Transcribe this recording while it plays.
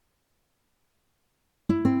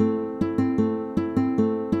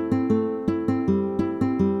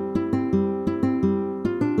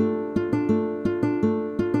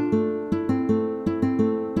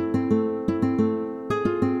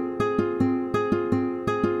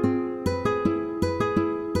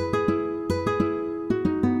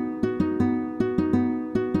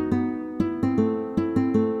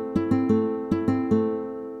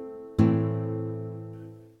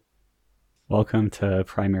Welcome to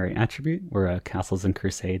Primary Attribute. We're a Castles and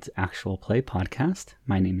Crusades actual play podcast.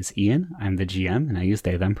 My name is Ian. I'm the GM, and I use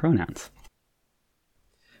they/them pronouns.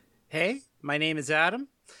 Hey, my name is Adam.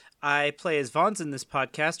 I play as Vons in this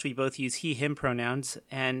podcast. We both use he/him pronouns,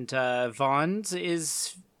 and Vons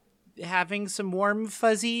is having some warm,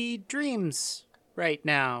 fuzzy dreams right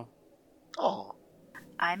now. Oh.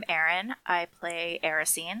 I'm Erin. I play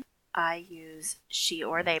Erisine. I use she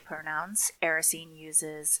or they pronouns. Erisine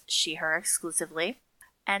uses she, her exclusively.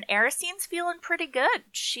 And Erisine's feeling pretty good.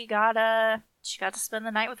 She got to spend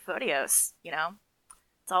the night with Photios, you know.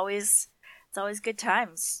 It's always good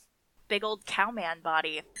times. Big old cowman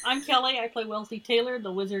body. I'm Kelly. I play Wealthy Taylor,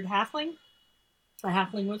 the wizard halfling. The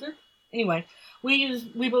halfling wizard. Anyway,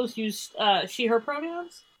 we both use she, her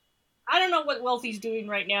pronouns. I don't know what Wealthy's doing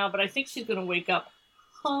right now, but I think she's going to wake up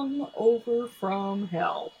hung over from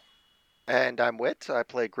hell. And I'm Wit. I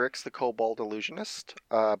play Grix, the Kobold Illusionist.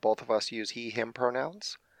 Both of us use he, him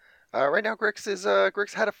pronouns. Right now,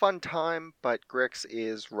 Grix had a fun time, but Grix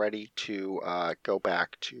is ready to go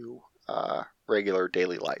back to regular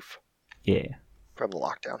daily life. Yeah. From the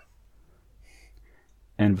lockdown.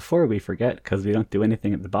 And before we forget, because we don't do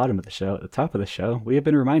anything at the bottom of the show, at the top of the show, we have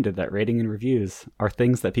been reminded that rating and reviews are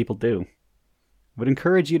things that people do. Would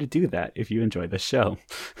encourage you to do that if you enjoy this show.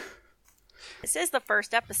 This is the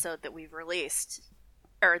first episode that we've released,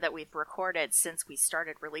 or that we've recorded since we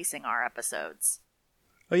started releasing our episodes.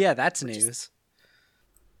 Oh yeah, that's news.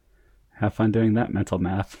 Have fun doing that mental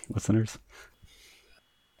math, listeners.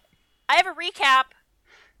 I have a recap!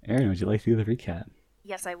 Erin, would you like to do the recap?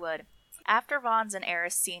 Yes, I would. After Vons and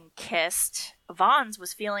Erisine kissed, Vons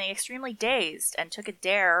was feeling extremely dazed and took a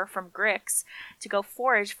dare from Grix to go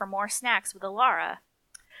forage for more snacks with Alara.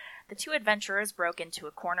 The two adventurers broke into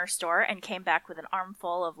a corner store and came back with an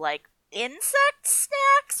armful of, insect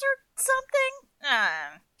snacks or something?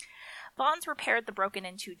 Vons repaired the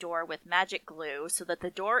broken-into door with magic glue so that the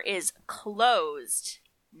door is closed.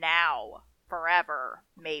 Now. Forever.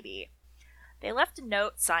 Maybe. They left a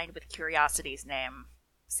note signed with Curiosity's name,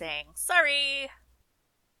 saying, "Sorry."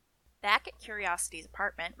 Back at Curiosity's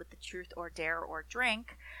apartment with the truth or dare or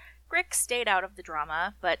drink, Grix stayed out of the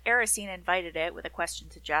drama, but Erisine invited it with a question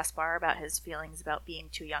to Jaspar about his feelings about being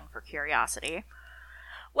too young for Curiosity.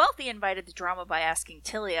 Wealthy invited the drama by asking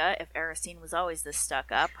Tilia if Erisine was always this stuck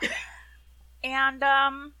up. And,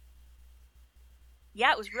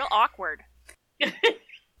 yeah, it was real awkward.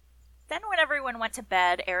 Then when everyone went to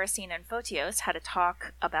bed, Erisine and Photios had a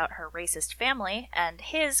talk about her racist family and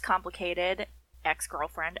his complicated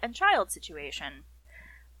ex-girlfriend and child situation.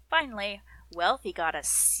 Finally, Wealthy got a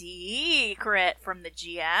secret from the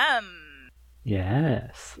GM.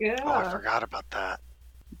 Yes. Yeah. Oh, I forgot about that.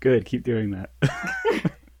 Good, keep doing that.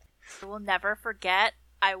 I will never forget.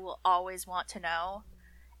 I will always want to know.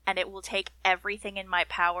 And it will take everything in my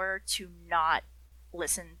power to not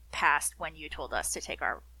listen past when you told us to take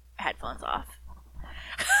our headphones off.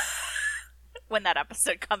 When that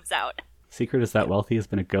episode comes out. Secret is that Wealthy has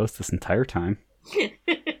been a ghost this entire time.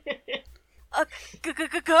 A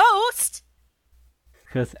ghost?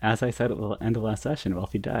 Because, as I said at the end of last session,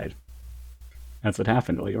 Wealthy died. That's what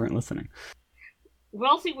happened while you weren't listening.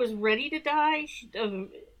 Wealthy was ready to die, and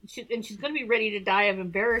she's going to be ready to die of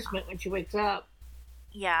embarrassment when she wakes up.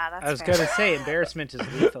 Yeah, that's I was fair. going to say, embarrassment is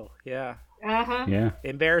lethal. Yeah. Uh-huh. Yeah.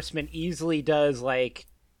 Embarrassment easily does,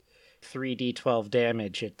 3d12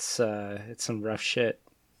 damage. It's some rough shit.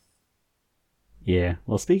 Yeah.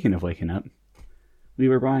 Well, speaking of waking up, we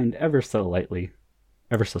rewind ever so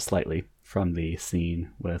slightly from the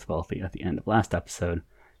scene with Wealthy at the end of last episode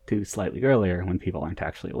to slightly earlier when people aren't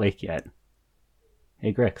actually awake yet.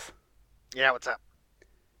 Hey, Grix. Yeah, what's up?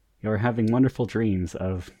 You're having wonderful dreams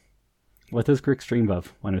of... What does Grix dream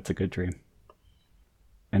of when it's a good dream?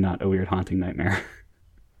 And not a weird haunting nightmare.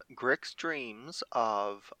 Grix dreams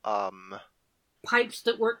of, Pipes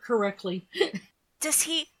that work correctly. Does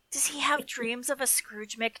he have dreams of a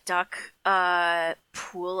Scrooge McDuck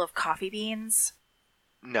pool of coffee beans?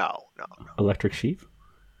 No. Electric sheep?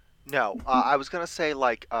 No, I was gonna say,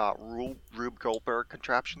 Rube Goldberg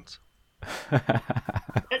contraptions.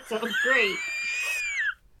 That sounds great.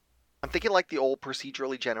 I'm thinking the old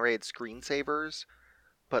procedurally generated screensavers,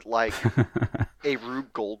 but a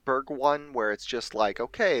Rube Goldberg one where it's just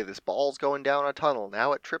okay, this ball's going down a tunnel,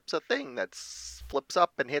 now it trips a thing that flips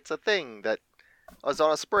up and hits a thing that was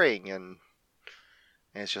on a spring, and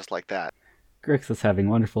it's just like that. Grix is having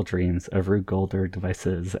wonderful dreams of Rube Goldberg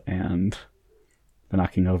devices and the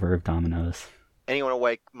knocking over of dominoes. Anyone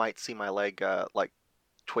awake might see my leg,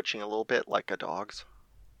 twitching a little bit like a dog's.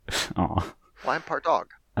 Aw. Well, I'm part dog.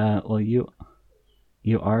 Well, you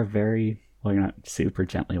are very Well, you're not super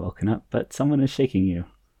gently woken up, but someone is shaking you.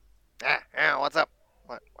 What's up?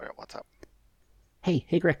 What's up? Hey,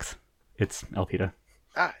 Grix. It's Elpida.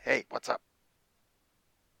 Hey, what's up?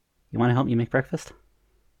 You want to help me make breakfast?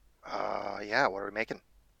 Yeah, what are we making?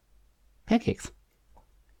 Pancakes.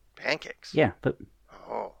 Pancakes? Yeah, but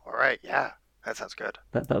Oh, alright, yeah. That sounds good.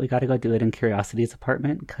 but we gotta go do it in Curiosity's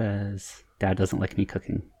apartment, because Dad doesn't like me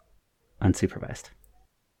cooking unsupervised.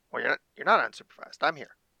 Well, you're not unsupervised. I'm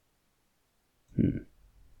here.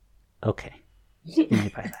 Okay. You may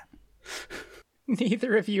buy that.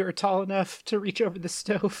 Neither of you are tall enough to reach over the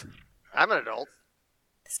stove. I'm an adult.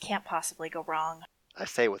 This can't possibly go wrong. I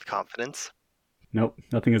say with confidence. Nope,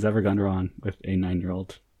 nothing has ever gone wrong with a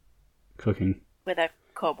 9-year-old cooking. With a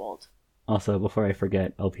kobold. Also, before I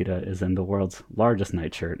forget, Elpida is in the world's largest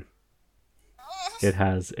nightshirt. It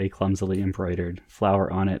has a clumsily embroidered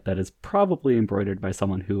flower on it that is probably embroidered by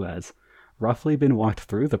someone who has roughly been walked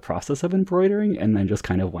through the process of embroidering and then just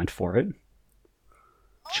kind of went for it.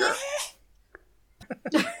 Sure.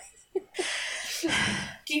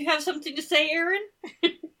 Do you have something to say, Aaron?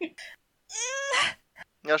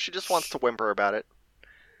 No, she just wants to whimper about it.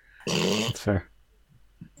 That's fair.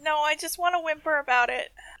 No, I just want to whimper about it.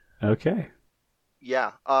 Okay.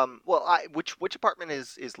 Yeah. Well, which apartment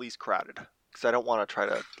is least crowded? Because I don't want to try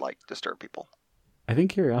to disturb people. I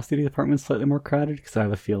think Curiosity Department's slightly more crowded because I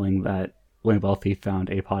have a feeling that when Wealthy found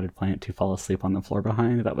a potted plant to fall asleep on the floor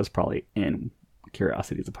behind, that was probably in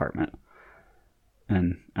Curiosity's apartment.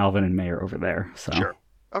 And Alvin and May are over there, so... Sure.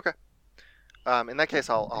 Okay. In that case,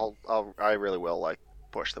 I really will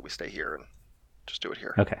push that we stay here and just do it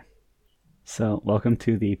here. Okay. So, welcome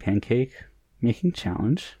to the Pancake Making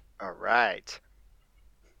Challenge. All right.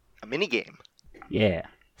 A mini game. Yeah.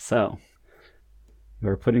 So,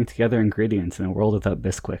 we're putting together ingredients in a world without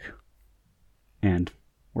Bisquick. And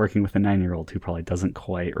working with a 9-year-old who probably doesn't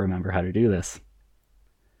quite remember how to do this.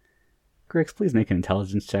 Grix, please make an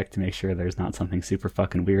intelligence check to make sure there's not something super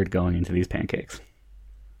fucking weird going into these pancakes.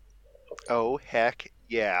 Oh, heck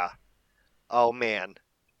yeah. Oh, man.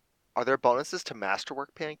 Are there bonuses to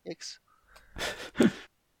masterwork pancakes?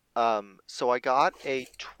 So I got a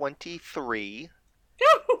 23,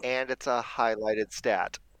 and it's a highlighted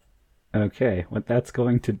stat. Okay, what that's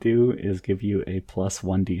going to do is give you a plus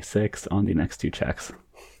 1d6 on the next 2 checks.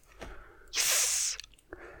 Yes!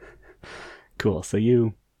 Cool, so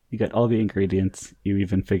you get all the ingredients, you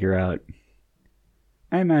even figure out...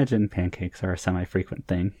 I imagine pancakes are a semi-frequent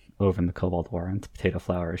thing over in the Cobalt Warrens. Potato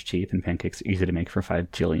flour is cheap, and pancakes are easy to make for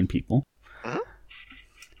 5 jillion people. Uh-huh.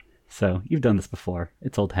 So, you've done this before.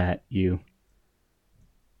 It's old hat. You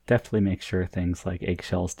definitely make sure things like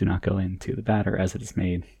eggshells do not go into the batter as it is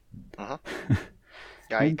made. Uh-huh.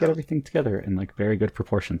 And get everything together in very good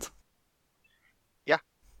proportions. Yeah.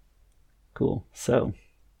 Cool. So,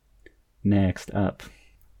 next up,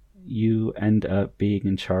 you end up being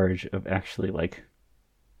in charge of actually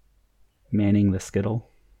manning the skittle.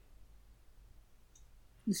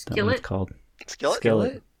 Is that what it's Skillet? called?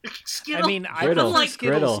 Skillet? Skittle? I mean, I Griddle. prefer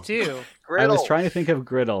Skittles Griddle. too. Griddle. I was trying to think of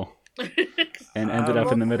griddle and ended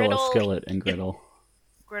up in the middle of Griddle. skillet and griddle.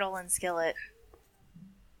 Griddle and skillet.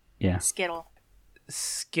 Yeah. Skittle.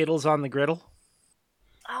 Skittles on the griddle.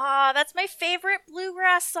 Ah, that's my favorite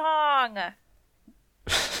bluegrass song.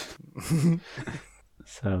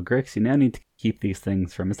 So, Grix, you now need to keep these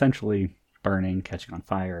things from essentially burning, catching on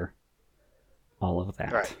fire, all of that.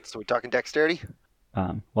 All right, so we're talking dexterity?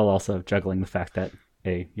 While also juggling the fact that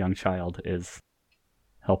a young child is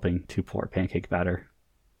helping to pour pancake batter,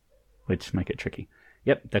 which might get tricky.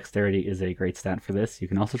 Yep, dexterity is a great stat for this. You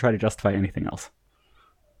can also try to justify anything else.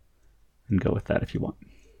 And go with that if you want.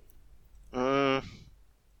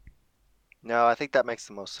 No, I think that makes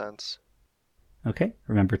the most sense. Okay,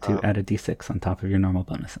 remember to add a d6 on top of your normal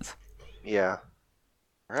bonuses. Yeah.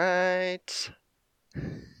 Right.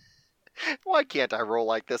 Why can't I roll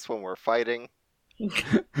like this when we're fighting?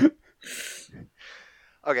 Okay,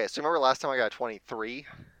 so remember last time I got a 23?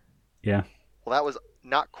 Yeah. Well, that was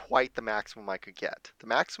not quite the maximum I could get. The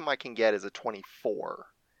maximum I can get is a 24.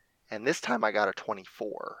 And this time I got a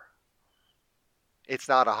 24. It's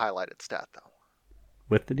not a highlighted stat, though.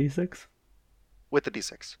 With the d6? With the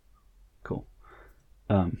d6. Cool.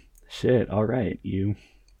 Shit, alright, you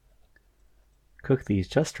cook these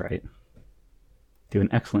just right. Do an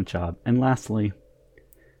excellent job. And lastly,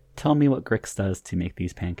 tell me what Grix does to make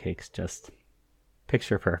these pancakes just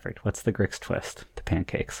picture perfect. What's the Grix twist to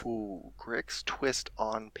pancakes? Ooh, Grix twist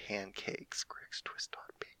on pancakes. Grix twist on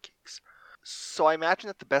pancakes. So I imagine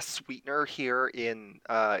that the best sweetener here in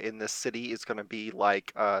this city is going to be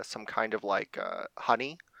some kind of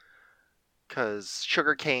honey, because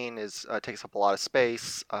sugarcane takes up a lot of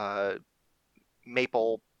space.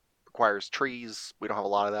 maple requires trees. We don't have a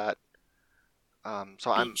lot of that.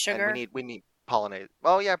 Beet sugar. And we need pollinate.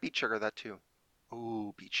 Oh yeah, beet sugar, that too.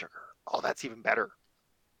 Ooh, beet sugar. Oh, that's even better.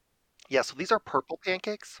 Yeah, so these are purple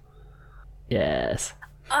pancakes. Yes.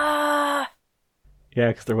 Ah, Yeah,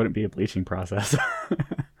 because there wouldn't be a bleaching process.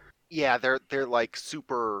 Yeah, they're like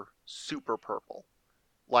super purple,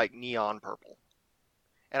 like neon purple.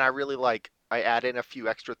 And I really like. I add in a few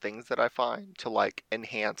extra things that I find to like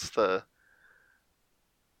enhance the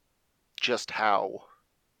just how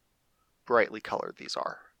brightly colored these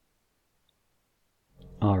are.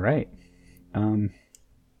 All right.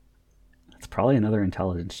 That's probably another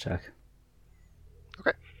intelligence check.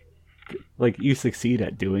 Okay. Like, you succeed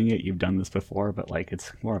at doing it. You've done this before, but like,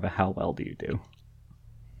 it's more of a how well do you do?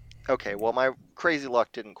 Okay, well my crazy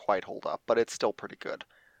luck didn't quite hold up, but it's still pretty good.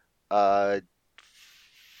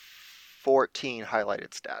 14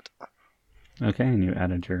 highlighted stat. Okay, and you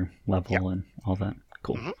added your level and all that.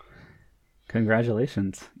 Cool. Mhm.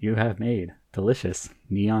 Congratulations. You have made delicious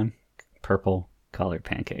neon purple colored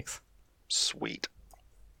pancakes Sweet.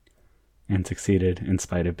 and succeeded in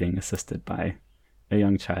spite of being assisted by a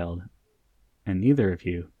young child and neither of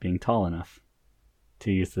you being tall enough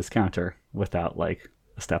to use this counter without like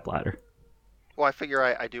a step ladder. Well, I figure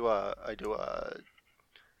I do a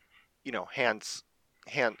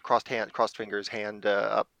crossed fingers, hand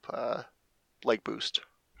up, leg boost.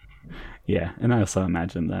 Yeah, and I also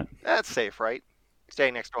imagine that That's safe, right?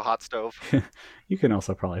 Staying next to a hot stove. you can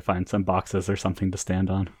also probably find some boxes or something to stand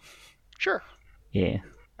on. Sure. Yeah.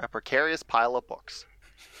 A precarious pile of books.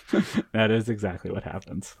 That is exactly what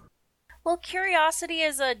happens. well, Curiosity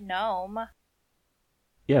is a gnome.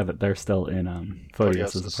 Yeah, but they're still in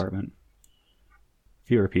Photios' Photios'. apartment.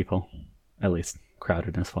 Fewer people, at least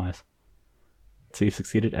crowdedness wise. So you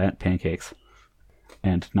succeeded at pancakes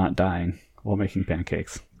and not dying while making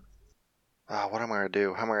pancakes. What am I gonna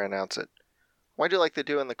do? How am I gonna announce it? Why do like they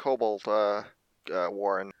do in the Kobold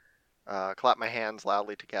War and clap my hands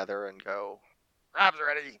loudly together and go, "Rob's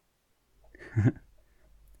ready."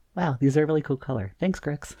 Wow, these are really cool color. Thanks,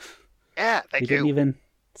 Grix. Yeah, thank You didn't you. even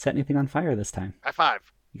set anything on fire this time. High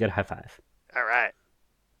five. You got a high five. All right.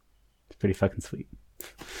 It's pretty fucking sweet.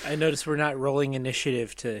 I noticed we're not rolling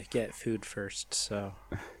initiative to get food first, so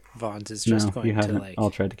Vaughn's is just No, going you to haven't like. all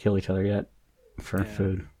tried to kill each other yet for Yeah.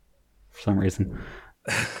 food. For some reason.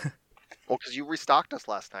 Well, because you restocked us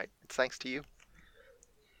last night. It's thanks to you.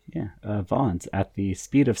 Yeah, Vaughn's, at the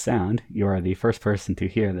speed of sound, you are the first person to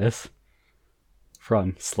hear this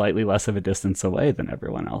from slightly less of a distance away than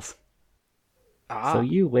everyone else. Ah. So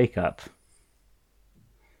you wake up.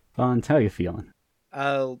 Vaughn's, how you feeling?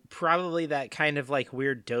 Probably that kind of like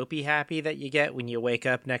weird dopey happy that you get when you wake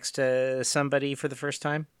up next to somebody for the first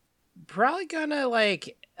time. Probably gonna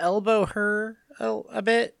like elbow her a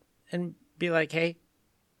bit and be like, "Hey,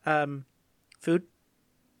 food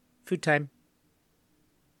time."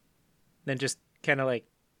 Then just kind of like,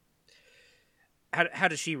 how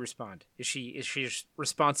does she respond? Is she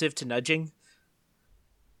responsive to nudging?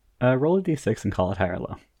 Roll a d6 and call it high or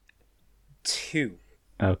low. 2.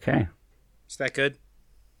 Okay. Is that good?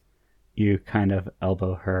 You kind of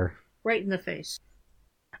elbow her. Right in the face.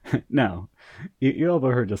 No, you elbow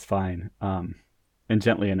her just fine, and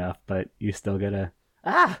gently enough, but you still get a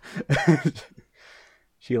ah.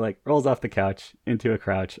 She like rolls off the couch into a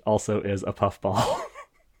crouch. Also, is a puffball.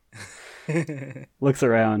 Looks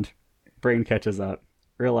around, brain catches up,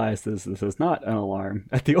 realizes this is not an alarm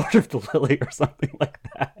at the Order of the Lily or something like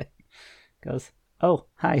that. Goes, oh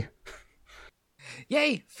hi.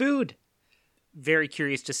 Yay, food! Very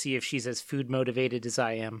curious to see if she's as food motivated as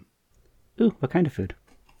I am. Ooh, what kind of food?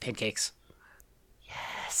 Pancakes.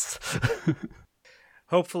 Yes.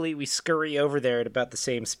 Hopefully we scurry over there at about the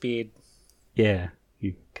same speed. Yeah,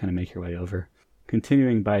 you kind of make your way over.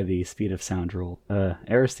 Continuing by the speed of sound rule,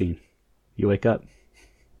 Aristine, you wake up.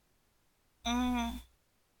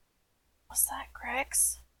 What's that,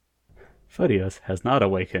 Grix? Photios has not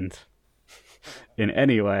awakened in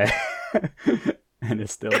any way and is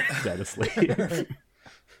still dead asleep.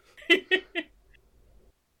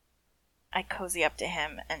 I cozy up to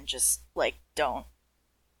him and just like don't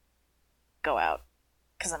go out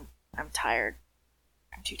because I'm tired.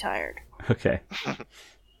 I'm too tired. Okay.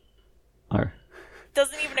 Or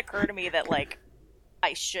Doesn't even occur to me that like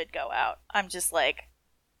I should go out. I'm just like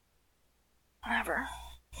whatever.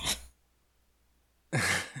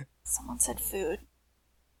 Someone said food.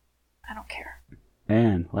 I don't care.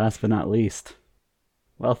 and last but not least,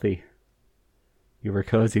 Wealthy. You were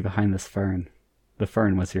cozy behind this fern. The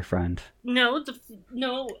fern was your friend. No,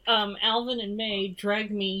 Alvin and May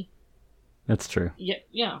dragged me. That's true.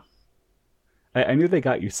 Yeah. I knew they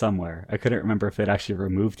got you somewhere. I couldn't remember if they'd actually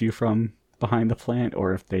removed you from behind the plant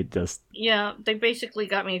or if they just... Yeah, they basically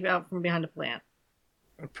got me out from behind the plant.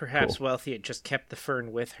 Perhaps Cool. Wealthy had just kept the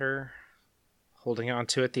fern with her, holding on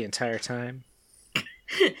to it the entire time.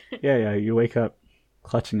 Yeah, you wake up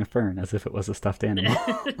clutching a fern as if it was a stuffed animal.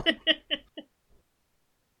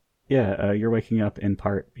 Yeah, you're waking up in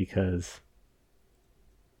part because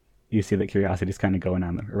you see that Curiosity's kind of going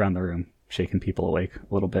around the room, shaking people awake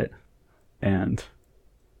a little bit. And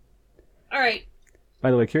All right. by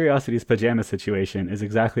the way, Curiosity's pajama situation is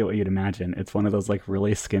exactly what you'd imagine. It's one of those like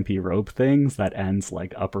really skimpy robe things that ends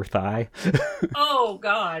like upper thigh. Oh,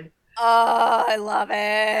 God. Oh, I love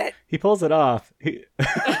it. He pulls it off.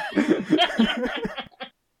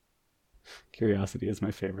 Curiosity is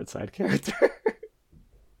my favorite side character.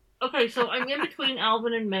 Okay, so I'm in between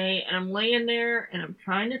Alvin and May, and I'm laying there, and I'm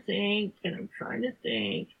trying to think,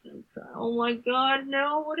 oh my God,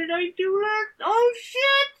 no, what did I do next? Oh,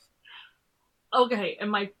 shit! Okay,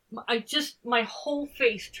 and my whole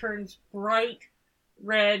face turns bright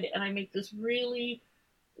red, and I make this really,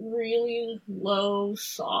 really low,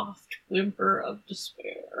 soft whimper of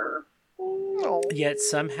despair. Oh. Yet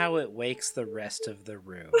somehow it wakes the rest of the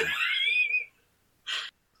room.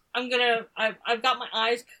 I've got my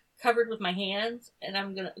eyes covered with my hands, and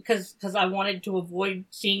I'm gonna, because I wanted to avoid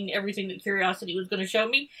seeing everything that Curiosity was gonna show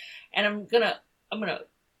me, and I'm gonna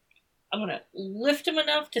lift him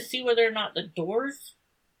enough to see whether or not the door's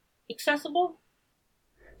accessible.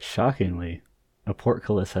 Shockingly, a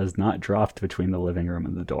portcullis has not dropped between the living room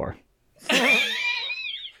and the door.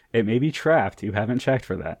 It may be trapped. You haven't checked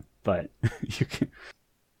for that, but you can.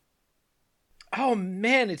 Oh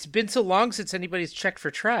man, it's been so long since anybody's checked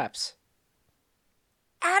for traps.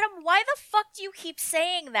 Adam, why the fuck do you keep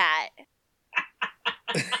saying that?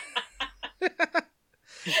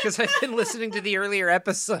 Because I've been listening to the earlier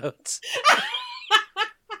episodes.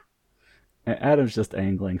 Adam's just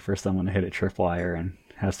angling for someone to hit a tripwire and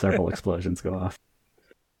have several explosions go off.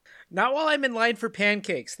 Not while I'm in line for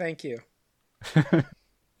pancakes, thank you.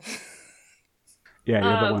 Yeah,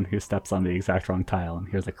 you're the one who steps on the exact wrong tile and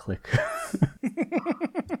hears a click.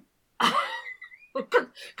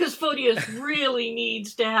 Because Photius really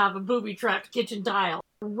needs to have a booby-trapped kitchen tile.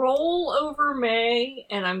 Roll over May,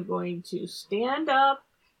 and I'm going to stand up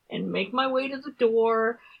and make my way to the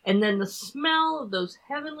door, and then the smell of those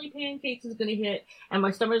heavenly pancakes is going to hit, and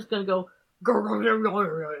my stomach is going to go...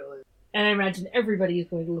 And I imagine everybody is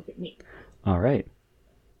going to look at me. All right.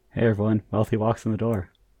 Hey, everyone. Wealthy walks in the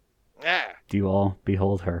door. Yeah. Do you all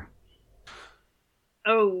behold her?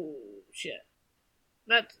 Oh, shit.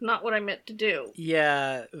 That's not what I meant to do.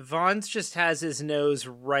 Yeah, Vaughn's just has his nose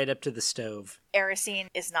right up to the stove. Erisine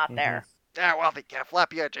is not there. Yeah, Wealthy can't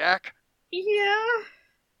flap you, Jack. Yeah,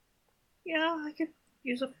 I could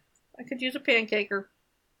use a pancake or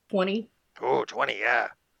 20. Oh, 20, yeah.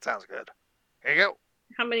 Sounds good. Here you go.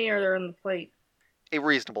 How many are there on the plate? A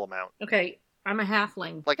reasonable amount. Okay, I'm a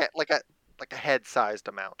halfling. Like a head-sized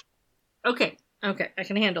amount. Okay, I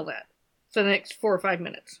can handle that. So the next 4 or 5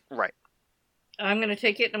 minutes. Right. I'm going to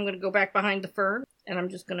take it and I'm going to go back behind the fern and I'm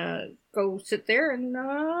just going to go sit there and, I'm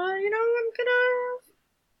going to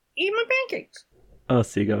eat my pancakes. Oh,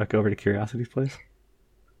 so you go back over to Curiosity's place?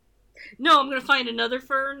 No, I'm going to find another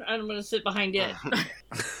fern and I'm going to sit behind it.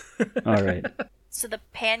 All right. So the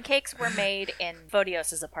pancakes were made in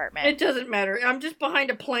Photios' apartment. It doesn't matter. I'm just behind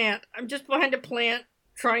a plant.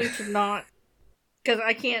 Trying to not... Because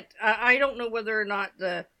I can't... I don't know whether or not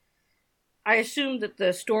I assume that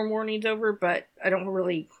the storm warning's over, but I don't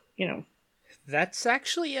really, That's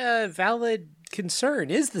actually a valid concern.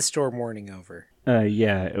 Is the storm warning over?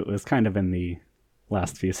 Yeah, it was kind of in the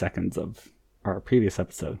last few seconds of our previous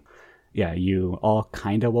episode. Yeah, you all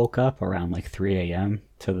kind of woke up around like 3 a.m.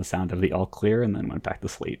 to the sound of the all clear and then went back to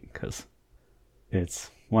sleep because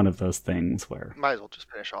it's one of those things where... Might as well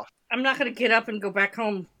just finish off. I'm not going to get up and go back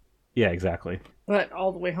home, Yeah, exactly. but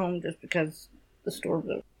all the way home just because the storm's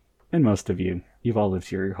over. And most of you've all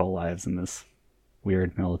lived your whole lives in this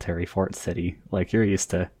weird military fort city. Like, you're used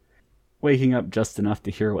to waking up just enough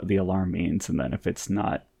to hear what the alarm means, and then if it's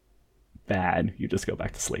not bad, you just go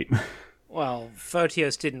back to sleep. Well,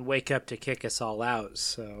 Photios didn't wake up to kick us all out,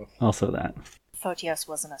 so... Also that. Photios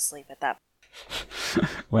wasn't asleep at that.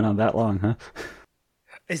 Went on that long, huh?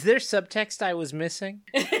 Is there subtext I was missing?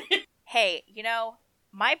 Hey,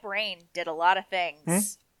 my brain did a lot of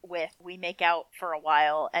things with we make out for a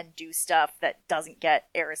while and do stuff that doesn't get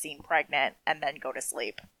Erisine pregnant and then go to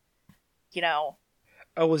sleep.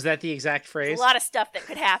 Oh, was that the exact phrase? There's a lot of stuff that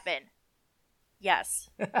could happen. Yes.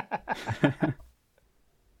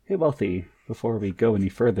 Hey, Wealthy, before we go any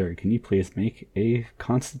further, can you please make a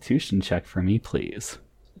constitution check for me, please?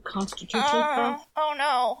 Constitution check? Oh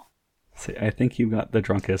no. See, I think you got the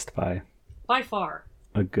drunkest by By far.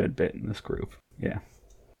 a good bit in this group. Yeah.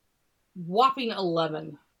 Whopping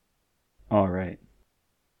 11. All right.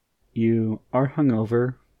 You are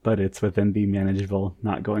hungover, but it's within the manageable,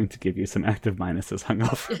 not going to give you some active minuses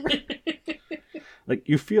hungover. Like,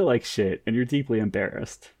 you feel like shit, and you're deeply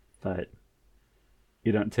embarrassed, but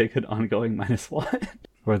you don't take an ongoing -1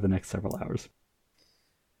 for the next several hours.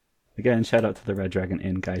 Again, shout out to the Red Dragon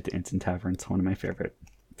Inn Guide to Inns and Taverns, one of my favorite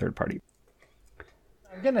third-party.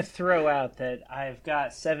 I'm going to throw out that I've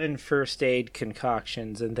got 7 first aid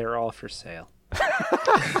concoctions, and they're all for sale.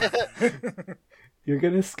 You're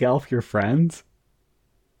gonna scalp your friends?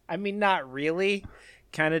 I mean, not really.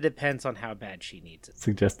 Kind of depends on how bad she needs it.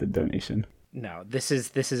 Suggested donation. No, this is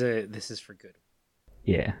for good.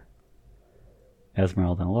 Yeah.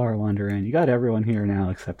 Esmeralda and Laura wander in. You got everyone here now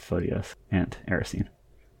except Photios and Erisine.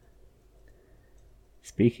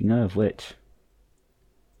 Speaking of which...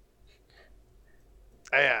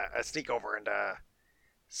 I sneak over and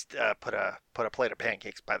put a plate of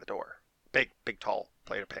pancakes by the door. Big, tall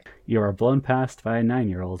plate of pancakes. You are blown past by a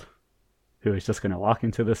 9-year-old who is just going to walk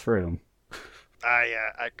into this room.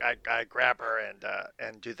 I grab her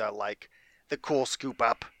and do the cool scoop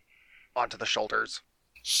up onto the shoulders.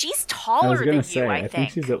 She's I taller was going than to say, you, I I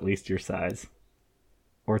think she's at least your size.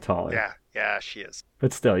 Or taller. Yeah, she is.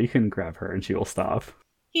 But still, you can grab her and she will stop.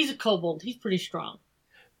 He's a kobold. He's pretty strong.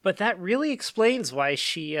 But that really explains why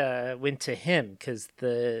she went to him, because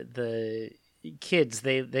the kids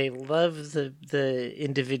they love the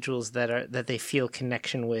individuals that they feel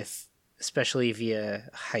connection with, especially via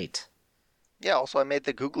height. Yeah, also I made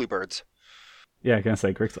the googly birds. Yeah, I can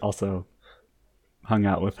say Grix also hung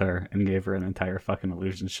out with her and gave her an entire fucking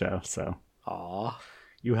illusion show, so... Aww.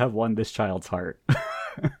 You have won this child's heart.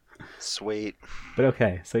 Sweet. But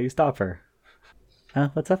okay, so you stop her.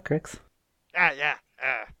 What's up, Grix? Yeah.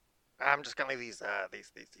 I'm just gonna leave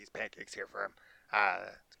these pancakes here for him.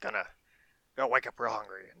 Gonna wake up real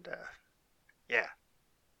hungry and yeah,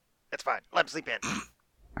 it's fine. Let him sleep in.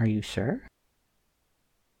 Are you sure?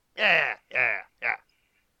 Yeah.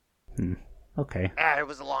 Okay. It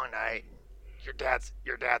was a long night. Your dad's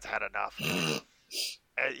had enough.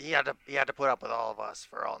 He had to put up with all of us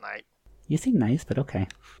for all night. You seem nice, but okay.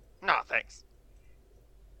 No, thanks.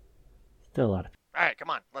 Still a lot of... All right,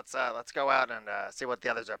 come on. Let's go out and see what the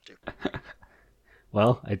others are up to.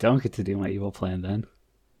 Well, I don't get to do my evil plan then,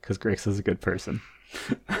 because Grix is a good person.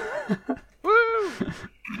 Woo!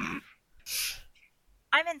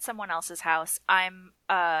 I'm in someone else's house. And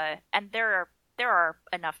there are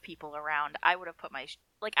enough people around. I would have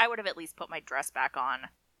at least put my dress back on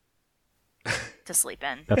to sleep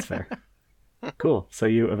in. That's fair. Cool. So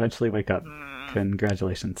you eventually wake up.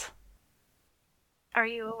 Congratulations. Are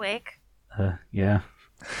you awake? Yeah.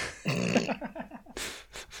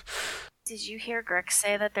 Did you hear Grix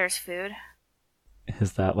say that there's food?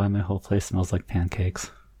 Is that why my whole place smells like pancakes?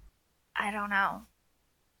 I don't know.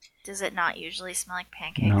 Does it not usually smell like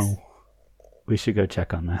pancakes? No. We should go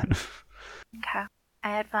check on that. Okay. I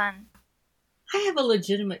had fun. I have a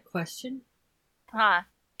legitimate question. Huh.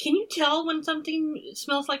 Can you tell when something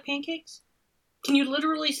smells like pancakes? Can you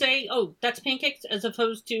literally say, oh, that's pancakes, as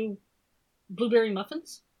opposed to blueberry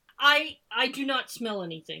muffins? I do not smell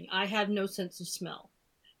anything. I have no sense of smell.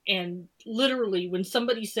 And literally, when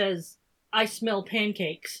somebody says, I smell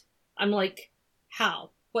pancakes, I'm like,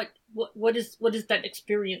 how? What is that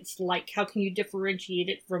experience like? How can you differentiate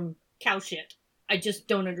it from cow shit? I just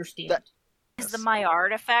don't understand. Because the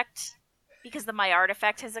Maillard effect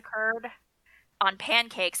has occurred on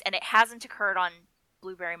pancakes, and it hasn't occurred on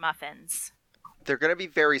blueberry muffins. They're going to be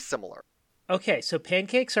very similar. Okay, so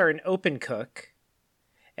pancakes are an open cook,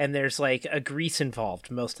 and there's like a grease involved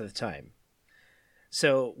most of the time.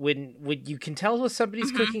 So when you can tell when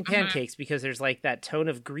somebody's cooking pancakes because there's like that tone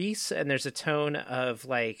of grease and there's a tone of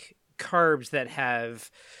like carbs that have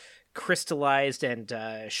crystallized and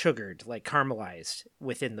sugared, like caramelized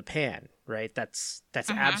within the pan, right? That's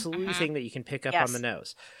absolutely a thing that you can pick up on the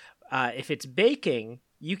nose. If it's baking,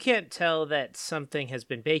 you can't tell that something has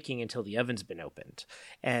been baking until the oven's been opened.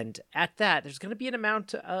 And at that, there's going to be an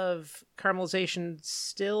amount of caramelization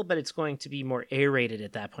still, but it's going to be more aerated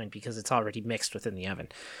at that point because it's already mixed within the oven.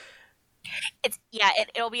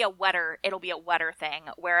 It'll be a wetter thing,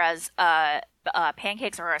 whereas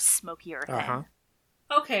pancakes are a smokier thing.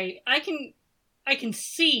 Okay, I can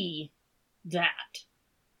see that.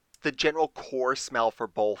 The general core smell for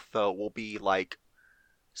both, though, will be like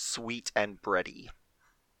sweet and bready.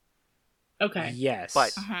 Okay. Yes.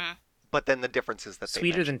 But then the difference is that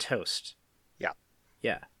sweeter than toast.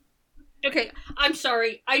 Yeah. Okay, I'm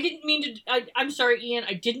sorry. I didn't mean to. I'm sorry, Ian.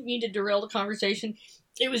 I didn't mean to derail the conversation.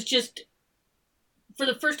 It was just, for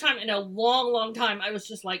the first time in a long, long time, I was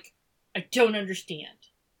just like, I don't understand.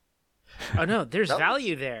 Oh no, there's No,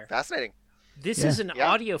 value there. Fascinating. This Yeah. is an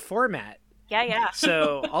Yeah. audio format. Yeah.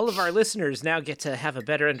 So all of our listeners now get to have a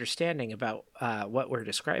better understanding about what we're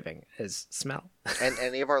describing as smell. And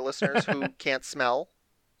any of our listeners who can't smell,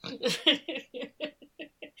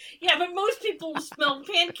 Yeah, but most people smell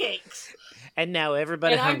pancakes. And now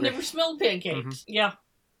everybody And I've hungry. never smelled pancakes. Yeah.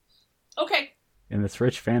 Okay. In this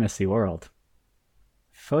rich fantasy world,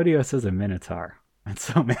 Photios is a minotaur, and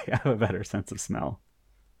so may have a better sense of smell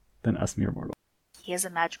than us mere mortals. He is a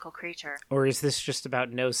magical creature. Or is this just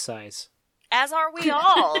about nose size? As are we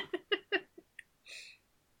all.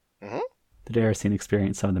 Did Erisine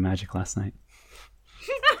experience some of the magic last night?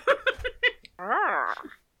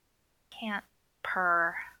 Can't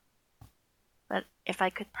purr. But if I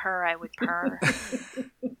could purr, I would purr.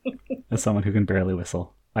 As someone who can barely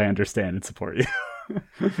whistle, I understand and support you.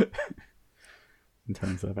 In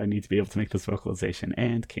terms of, I need to be able to make this vocalization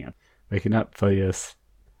and can't. Waking up, Photios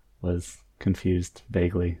was confused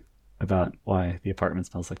vaguely about why the apartment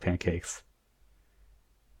smells like pancakes.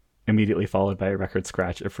 Immediately followed by a record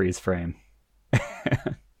scratch, a freeze frame.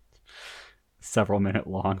 Several minute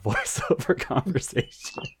long voiceover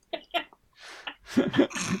conversation.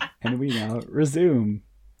 And we now resume.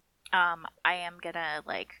 I am gonna,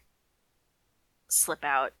 slip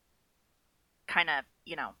out. Kind of,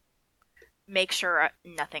 make sure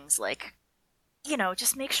nothing's,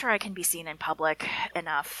 just make sure I can be seen in public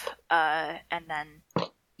enough, and then,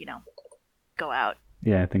 go out.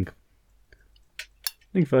 Yeah, I think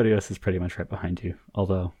Photios is pretty much right behind you,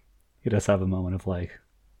 although he does have a moment of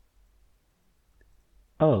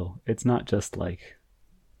oh, it's not just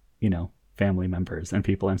family members and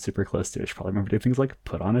people I'm super close to. I should probably remember to do things like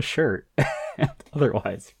put on a shirt and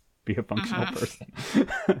otherwise be a functional person.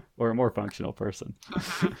 Or a more functional person.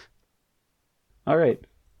 All right,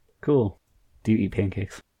 cool. Do you eat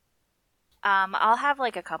pancakes? I'll have,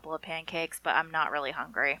 a couple of pancakes, but I'm not really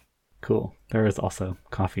hungry. Cool. There is also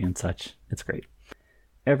coffee and such. It's great.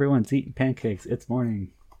 Everyone's eating pancakes. It's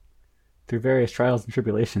morning. Through various trials and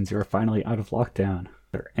tribulations, you are finally out of lockdown.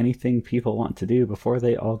 Is there anything people want to do before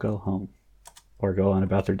they all go home? Or go on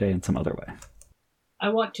about their day in some other way? I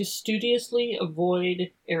want to studiously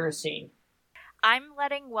avoid Erisine. I'm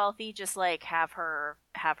letting Wealthy just, have her,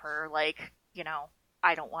 I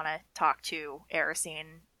don't want to talk to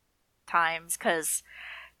Erisine times, because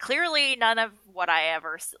clearly none of what I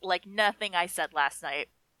ever, nothing I said last night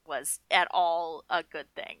was at all a good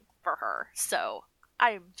thing for her. So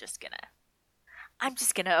I'm just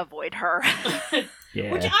gonna avoid her.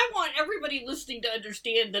 Yeah. Which I want everybody listening to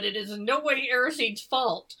understand that it is in no way Erisine's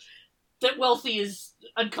fault that Wealthy is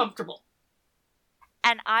uncomfortable.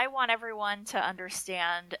 And I want everyone to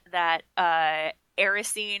understand that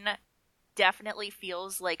Erisine definitely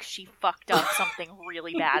feels like she fucked up something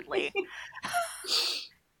really badly.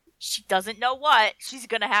 She doesn't know what. She's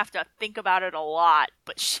gonna have to think about it a lot,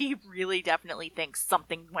 but she really definitely thinks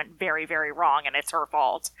something went very, very wrong and it's her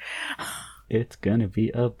fault. It's gonna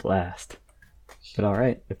be a blast. But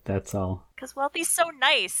alright, if that's all. Because Wealthy's so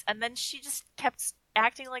nice, and then she just kept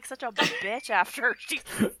acting like such a bitch after she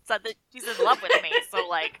said that she's in love with me, so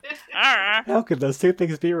How could those two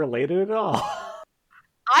things be related at all?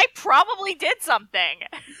 I probably did something.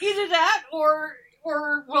 Either that or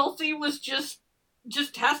Wealthy was just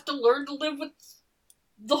has to learn to live with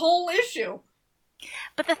the whole issue.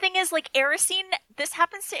 But the thing is, Erisine, this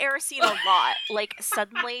happens to Erisine a lot.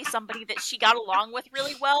 Suddenly somebody that she got along with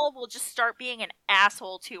really well will just start being an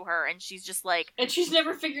asshole to her, and she's just And she's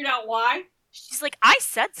never figured out why? she's like, I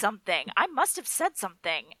said something. I must have said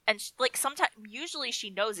something. And, sometimes, usually she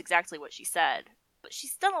knows exactly what she said. But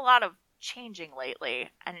she's done a lot of changing lately,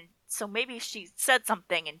 and so maybe she said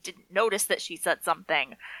something and didn't notice that she said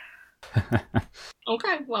something.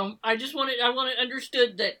 Okay, well, I want it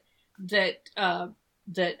understood that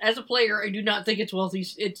as a player, I do not think it's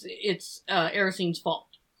Wealthy's. It's Erisine's fault.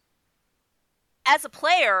 As a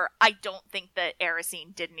player, I don't think that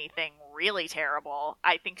Erisine did anything really terrible.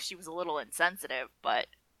 I think she was a little insensitive, but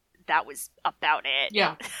that was about it.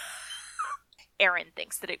 Yeah. Erin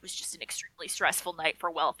thinks that it was just an extremely stressful night for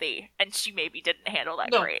Wealthy, and she maybe didn't handle that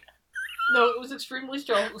great. No, it was extremely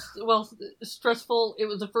stressful. It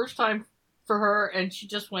was the first time for her, and she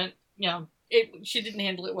just went, she didn't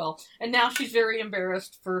handle it well. And now she's very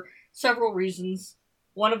embarrassed for several reasons.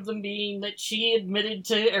 One of them being that she admitted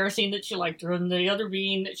to Erisine that she liked her, and the other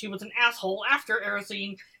being that she was an asshole after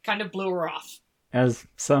Erisine kind of blew her off. As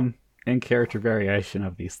some in-character variation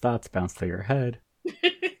of these thoughts bounce through your head.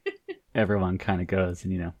 Everyone kind of goes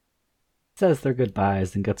and, says their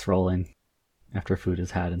goodbyes and gets rolling after food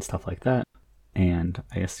is had and stuff like that. And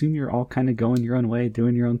I assume you're all kind of going your own way,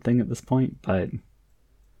 doing your own thing at this point, but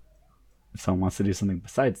if someone wants to do something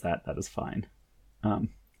besides that, that is fine.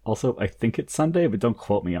 Also, I think it's Sunday, but don't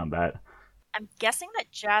quote me on that. I'm guessing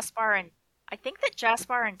that Jaspar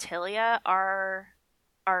and Tilia are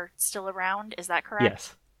still around. Is that correct?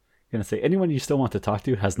 Yes. I'm going to say anyone you still want to talk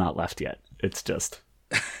to has not left yet. It's just...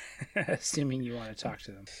 Assuming you want to talk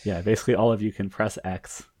to them. Yeah, basically all of you can press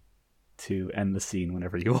X to end the scene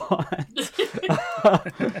whenever you want.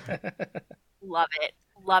 Love it.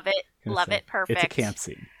 Love it. Love it. Perfect. It's a camp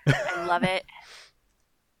scene. I love it.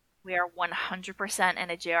 We are 100%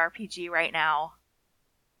 in a JRPG right now.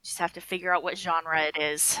 Just have to figure out what genre it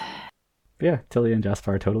is. But yeah, Tilly and Jaspar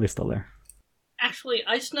are totally still there. Actually,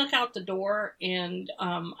 I snuck out the door, and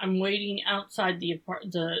I'm waiting outside the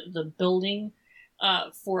building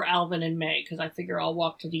for Alvin and May, because I figure I'll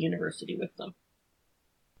walk to the university with them.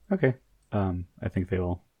 Okay. I think they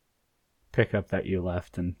will pick up that you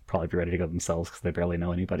left and probably be ready to go themselves, because they barely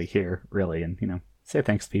know anybody here, really, and, say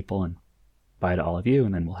thanks to people and bye to all of you,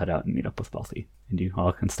 and then we'll head out and meet up with Wealthy. And you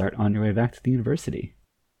all can start on your way back to the university.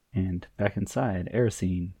 And back inside,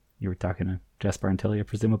 Erisine, you were talking to Jaspar and Tilia,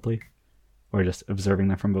 presumably? Or just observing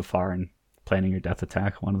them from afar and planning your death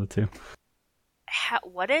attack, one of the two?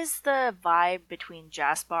 What is the vibe between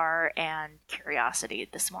Jaspar and Curiosity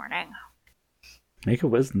this morning? Make a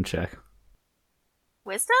wisdom check.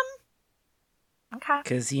 Wisdom? Okay.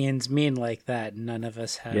 Because Ian's mean like that. None of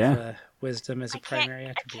us have wisdom as a primary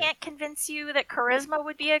attribute. I can't convince you that charisma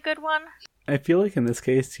would be a good one. I feel like in this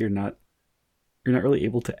case, you're not really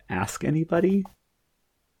able to ask anybody.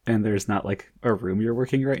 And there's not like a room you're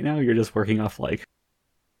working right now. You're just working off like,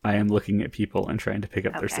 I am looking at people and trying to pick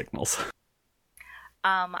up their signals.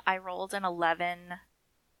 I rolled an 11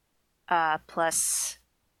 plus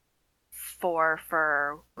 4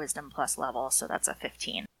 for wisdom plus level, so that's a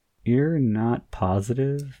 15. You're not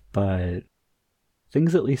positive, but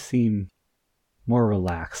things at least seem more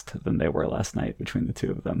relaxed than they were last night between the two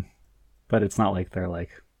of them. But it's not like they're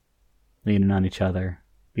like leaning on each other,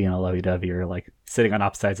 being a lovey-dovey, or like sitting on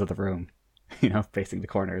opposite sides of the room, facing the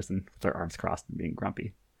corners and with their arms crossed and being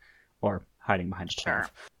grumpy, or hiding behind a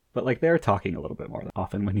plant. But like they're talking a little bit more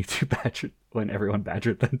often when everyone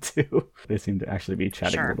badgered them too. They seem to actually be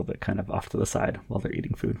chatting a little bit kind of off to the side while they're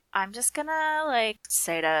eating food. I'm just gonna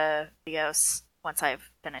say to Theos, once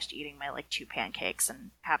I've finished eating my 2 pancakes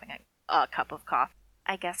and having a cup of coffee,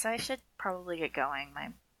 I guess I should probably get going.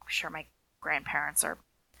 I'm sure my grandparents are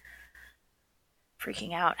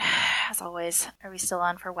freaking out, as always. Are we still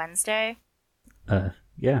on for Wednesday?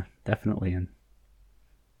 Yeah, definitely. And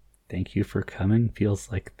thank you for coming.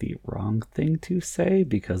 Feels like the wrong thing to say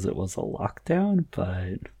because it was a lockdown,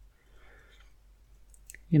 but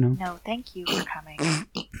No, thank you for coming.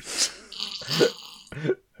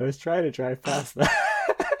 I was trying to drive past that.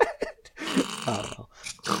 I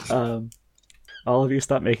don't know. All of you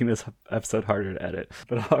stop making this episode harder to edit,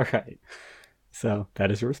 but all right. So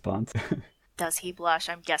that is your response. Does he blush?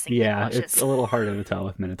 I'm guessing he blushes. Yeah, it's a little harder to tell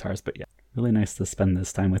with Minotaurs, but yeah. Really nice to spend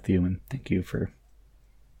this time with you, and thank you for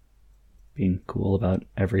being cool about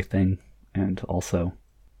everything, and also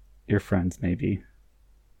your friends maybe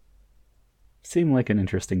seem like an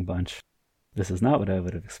interesting bunch. This is not what I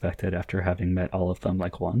would have expected after having met all of them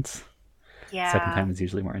once. Yeah. Second time is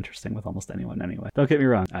usually more interesting with almost anyone anyway. Don't get me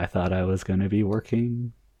wrong, I thought I was going to be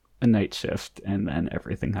working a night shift, and then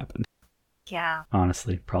everything happened. Yeah.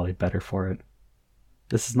 Honestly, probably better for it.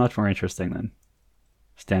 This is much more interesting than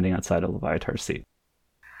standing outside of Leviatar's seat.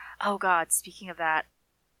 Oh god, speaking of that,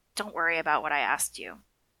 don't worry about what I asked you.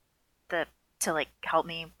 To help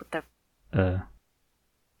me with the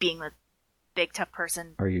being the big tough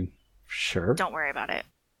person. Are you sure? Don't worry about it.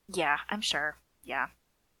 Yeah, I'm sure. Yeah.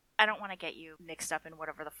 I don't want to get you mixed up in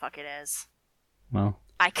whatever the fuck it is. Well,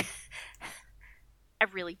 I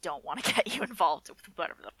really don't want to get you involved with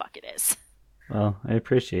whatever the fuck it is. Well, I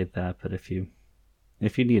appreciate that, but if you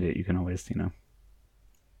need it, you can always,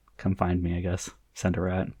 come find me, I guess. Send a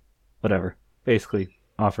rat. Whatever. Basically,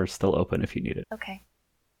 offer's still open if you need it. Okay.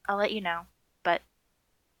 I'll let you know. But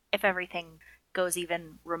if everything goes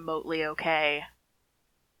even remotely okay,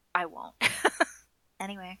 I won't.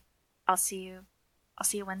 Anyway, I'll see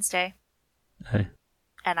you Wednesday. Hey.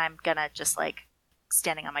 And I'm gonna just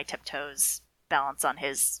standing on my tiptoes, balance on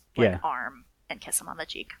his arm and kiss him on the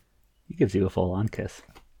cheek. He gives you a full-on kiss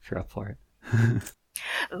if you're up for it.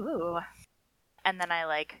 Ooh. And then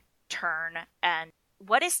I turn and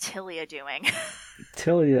what is Tilia doing?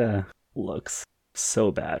 Tilia looks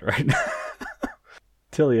so bad right now.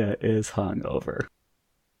 Tilia is hungover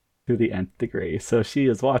to the nth degree, so she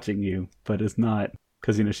is watching you, but is not,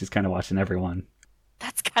 because, she's kind of watching everyone.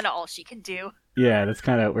 That's kind of all she can do. Yeah, that's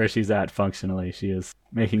kind of where she's at functionally. She is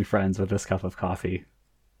making friends with this cup of coffee.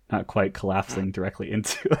 Not quite collapsing directly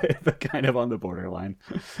into it, but kind of on the borderline.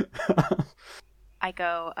 I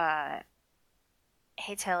go,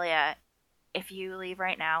 hey, Tilia, if you leave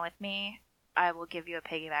right now with me, I will give you a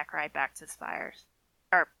piggyback ride back to the Spires.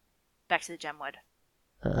 Or, back to the Gemwood.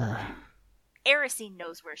 Erisine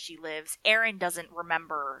knows where she lives. Aaron doesn't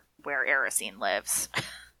remember where Erisine lives.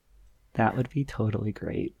 That would be totally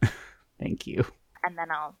great. Thank you. And then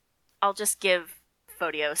I'll just give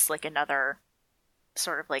Photios like another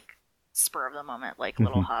sort of like spur of the moment, like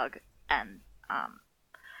little hug, and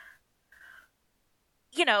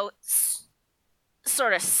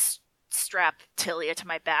sort of strap Tilia to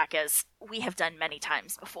my back as we have done many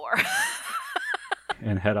times before.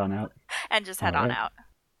 And head on out. And just head on out.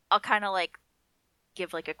 I'll kind of like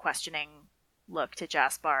give like a questioning look to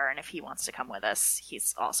Jaspar, and if he wants to come with us,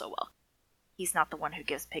 he's also welcome. He's not the one who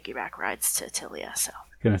gives piggyback rides to Tilia, so. I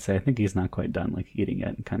was gonna say, I think he's not quite done like eating it,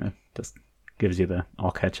 and kind of just gives you the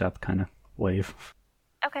I'll catch up kind of wave.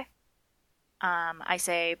 Okay. I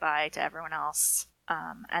say bye to everyone else,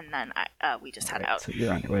 and then we just head out. So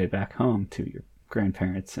you're on your way back home to your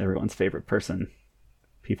grandparents, everyone's favorite person,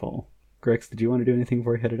 people. Grix, did you want to do anything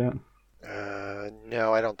before you headed out?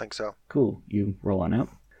 No, I don't think so. Cool. You roll on out.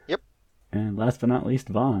 Yep. And last but not least,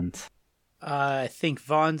 Vons. I think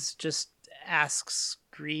Vaughn's just asks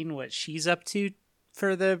Green what she's up to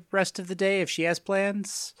for the rest of the day, if she has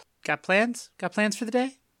plans. Got plans? Got plans for the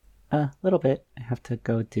day? A little bit. I have to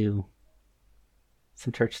go do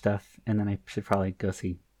some church stuff, and then I should probably go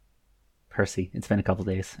see Percy. It's been a couple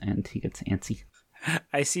days, and he gets antsy.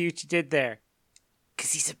 I see what you did there.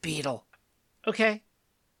 'Cause he's a beetle. Okay.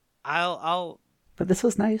 I'll... But this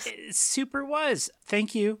was nice. It super was.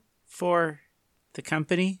 Thank you for the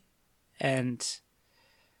company, and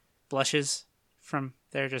blushes from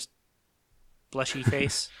their just blushy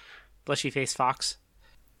face. Blushy face fox.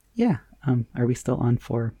 Yeah. Are we still on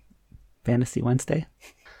for Fantasy Wednesday?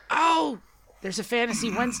 Oh! There's a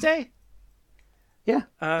Fantasy Wednesday? Yeah.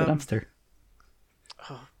 The dumpster.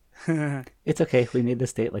 Oh. It's okay. We made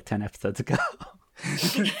this date like 10 episodes ago.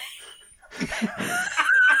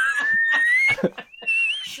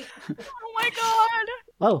 Oh my god!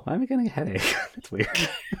 Oh, I'm getting a headache. That's weird.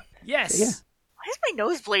 Yes! Yeah. Why is my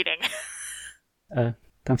nose bleeding?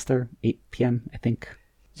 Dumpster, 8 p.m., I think.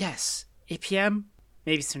 Yes. 8 p.m.?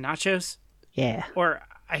 Maybe some nachos? Yeah. Or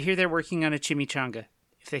I hear they're working on a chimichanga,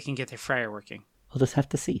 if they can get their fryer working. We'll just have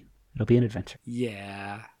to see. It'll be an adventure.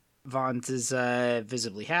 Yeah. Vons is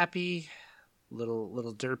visibly happy.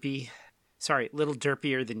 Little derpy. Sorry, little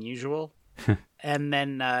derpier than usual. And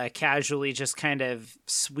then casually just kind of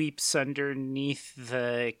sweeps underneath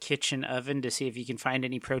the kitchen oven to see if you can find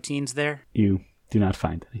any proteins there. You do not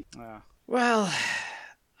find any. Well,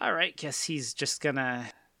 all right. Guess he's just gonna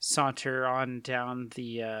saunter on down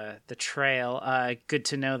the trail. Good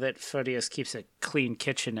to know that Photios keeps a clean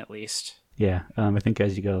kitchen at least. Yeah, I think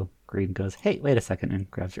as you go, Green goes, "Hey, wait a second," and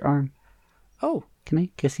grabs your arm. Oh. Can I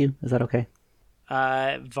kiss you? Is that okay?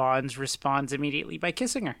 Vons responds immediately by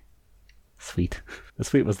kissing her. Sweet. The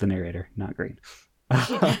sweet was the narrator, not Green.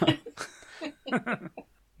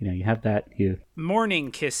 You have that. Morning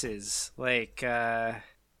kisses, like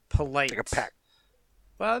polite. Like a peck.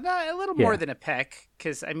 Well, not a little more than a peck,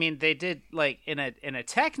 because I mean they did like in a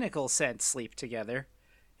technical sense sleep together,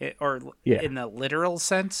 in the literal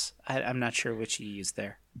sense. I'm not sure which you used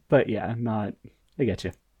there. But yeah, not. I get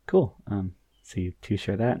you. Cool. So you two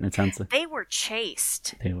share that, and it sounds like They were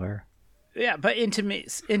chaste. they were. Yeah, but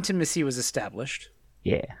intimacy was established.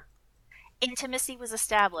 Yeah. Intimacy was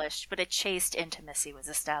established, but a chaste intimacy was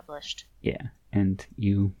established. Yeah, and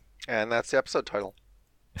you. And that's the episode title.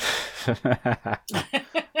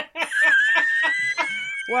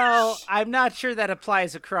 Well, I'm not sure that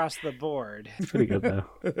applies across the board. It's pretty good though.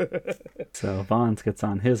 So Vons gets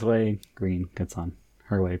on his way, Green gets on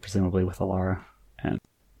her way, presumably with Alara, and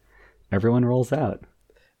everyone rolls out.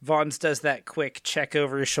 Vons does that quick check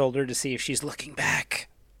over his shoulder to see if she's looking back.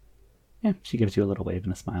 Yeah, she gives you a little wave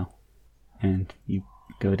and a smile. And you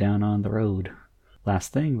go down on the road.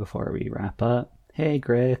 Last thing before we wrap up. Hey,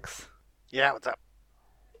 Grix. Yeah, what's up?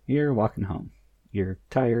 You're walking home. You're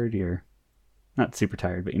tired. You're not super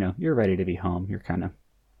tired, but you're ready to be home. You're kind of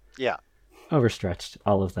overstretched.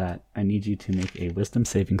 All of that. I need you to make a wisdom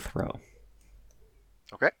saving throw.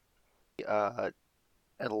 Okay. At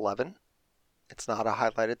 11. It's not a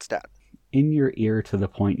highlighted stat. in your ear to the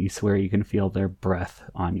point you swear you can feel their breath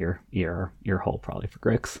on your ear hole, probably for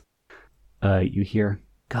Grix. You hear,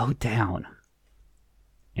 "Go down."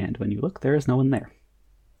 And when you look, there is no one there.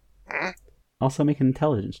 Also make an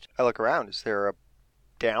intelligence check. I look around. Is there a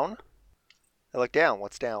down? I look down.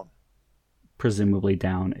 What's down? Presumably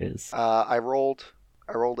down is... I rolled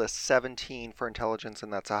a 17 for intelligence,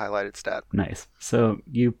 and that's a highlighted stat. Nice. So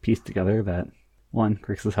you piece together that, one,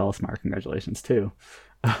 Grix is hella smart, congratulations, two.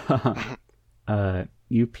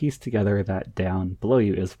 You piece together that down below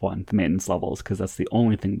you is, one, the maintenance levels, because that's the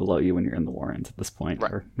only thing below you when you're in the Warrens at this point,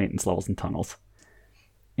 right. Are maintenance levels and tunnels.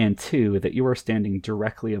 And two, that you are standing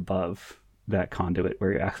directly above that conduit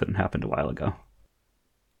where your accident happened a while ago.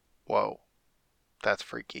 Whoa. That's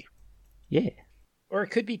freaky. Yeah. Or it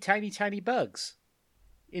could be tiny, tiny bugs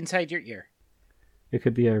inside your ear. It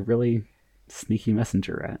could be a really sneaky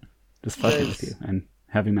messenger rat just fucking with you and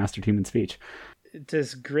having mastered human speech.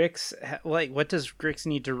 Does Grix, what does Grix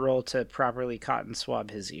need to roll to properly cotton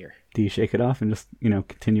swab his ear? Do you shake it off and just,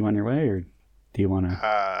 continue on your way, or do you want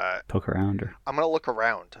to poke around? Or I'm going to look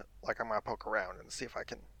around. I'm going to poke around and see if I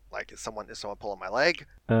can, is someone pulling my leg?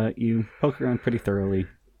 You poke around pretty thoroughly.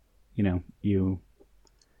 There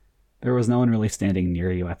was no one really standing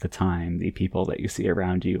near you at the time. The people that you see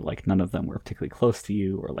around you, none of them were particularly close to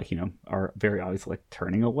you, or are very obviously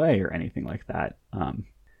turning away or anything like that.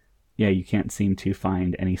 You can't seem to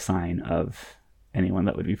find any sign of anyone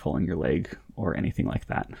that would be pulling your leg or anything like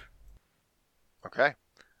that. Okay.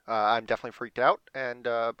 I'm definitely freaked out, and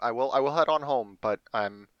I will head on home, but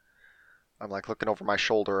I'm looking over my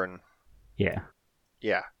shoulder and... Yeah,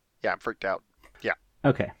 I'm freaked out. Yeah.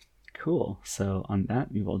 Okay, cool. So on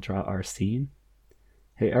that, we will draw our scene.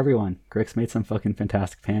 Hey everyone, Grix made some fucking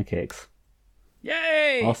fantastic pancakes.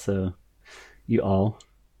 Yay! Also, you all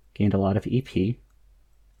gained a lot of EP,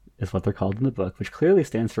 is what they're called in the book, which clearly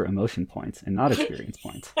stands for emotion points and not experience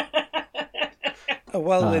points.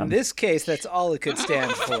 Well, in this case, that's all it could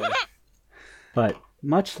stand for. But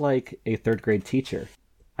much like a third grade teacher,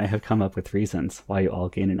 I have come up with reasons why you all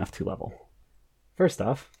gain enough to level. First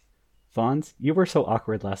off, Vons, you were so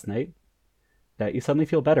awkward last night that you suddenly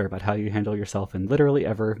feel better about how you handle yourself in literally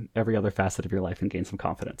every other facet of your life and gain some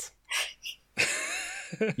confidence.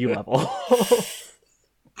 You level.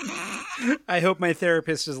 I hope my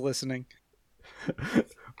therapist is listening.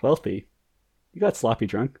 Wealthy, you got sloppy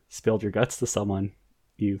drunk, spilled your guts to someone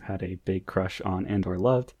you had a big crush on and or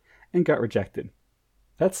loved, and got rejected.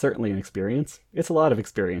 That's certainly an experience. It's a lot of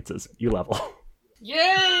experiences. You level.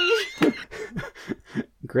 Yay!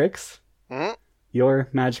 Grix, your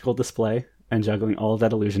magical display and juggling all of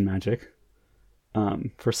that illusion magic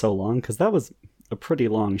for so long, because that was a pretty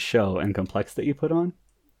long show and complex that you put on,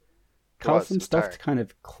 caused some stuff to kind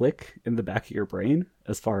of click in the back of your brain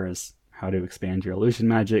as far as how to expand your illusion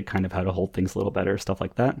magic, kind of how to hold things a little better, stuff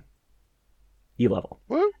like that. You level.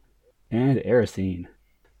 Woo! And Erisine.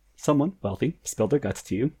 Someone wealthy spilled their guts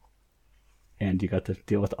to you, and you got to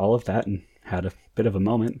deal with all of that and had a bit of a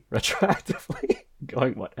moment retroactively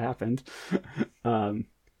going what happened.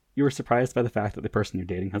 You were surprised by the fact that the person you're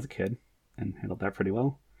dating has a kid and handled that pretty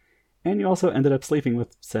well. And you also ended up sleeping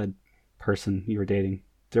with said person you were dating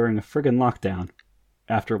during a friggin' lockdown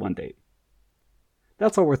after one date.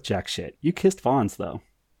 That's all worth jack shit. You kissed Vons, though.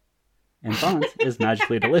 And Vons is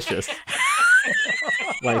magically delicious.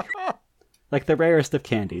 Like the rarest of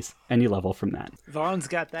candies, and you level from that. Vaughn's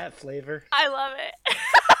got that flavor. I love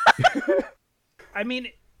it. I mean,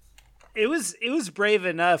 it was brave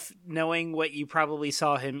enough knowing what you probably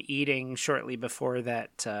saw him eating shortly before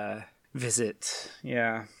that visit.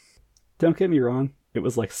 Yeah. Don't get me wrong, it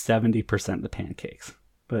was 70% the pancakes,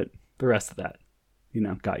 but the rest of that,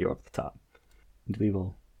 got you up the top. And we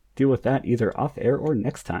will deal with that either off air or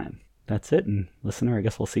next time. That's it, and listener, I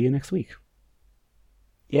guess we'll see you next week.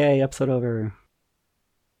 Yay, episode over.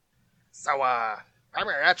 So,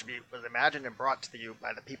 Primary Attribute was imagined and brought to you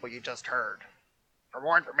by the people you just heard. For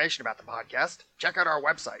more information about the podcast, check out our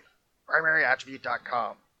website,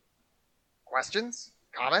 primaryattribute.com. Questions?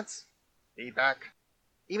 Comments? Feedback?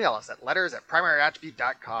 Email us at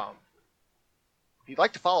letters@primaryattribute.com. If you'd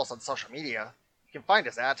like to follow us on social media, you can find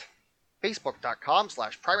us at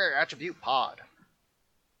facebook.com/primaryattributepod,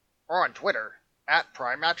 or on Twitter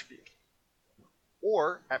 @primeattribute,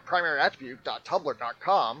 or at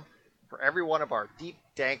primaryattribute.tumblr.com for every one of our deep,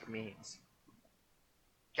 dank memes.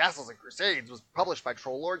 Castles and Crusades was published by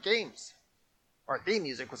Trollord Games. Our theme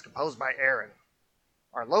music was composed by Aaron.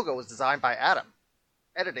 Our logo was designed by Adam.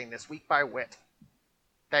 Editing this week by Wit.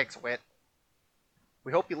 Thanks, Wit.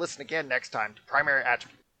 We hope you listen again next time to Primary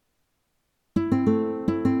Attribute.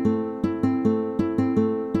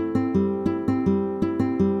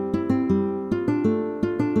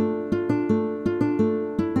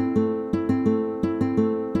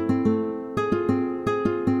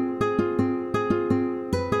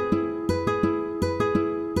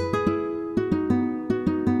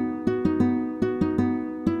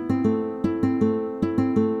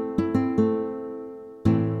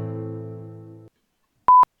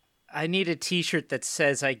 I need a t-shirt that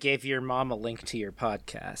says I gave your mom a link to your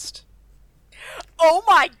podcast. Oh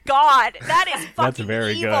my god, that is fucking That's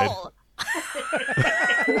very evil.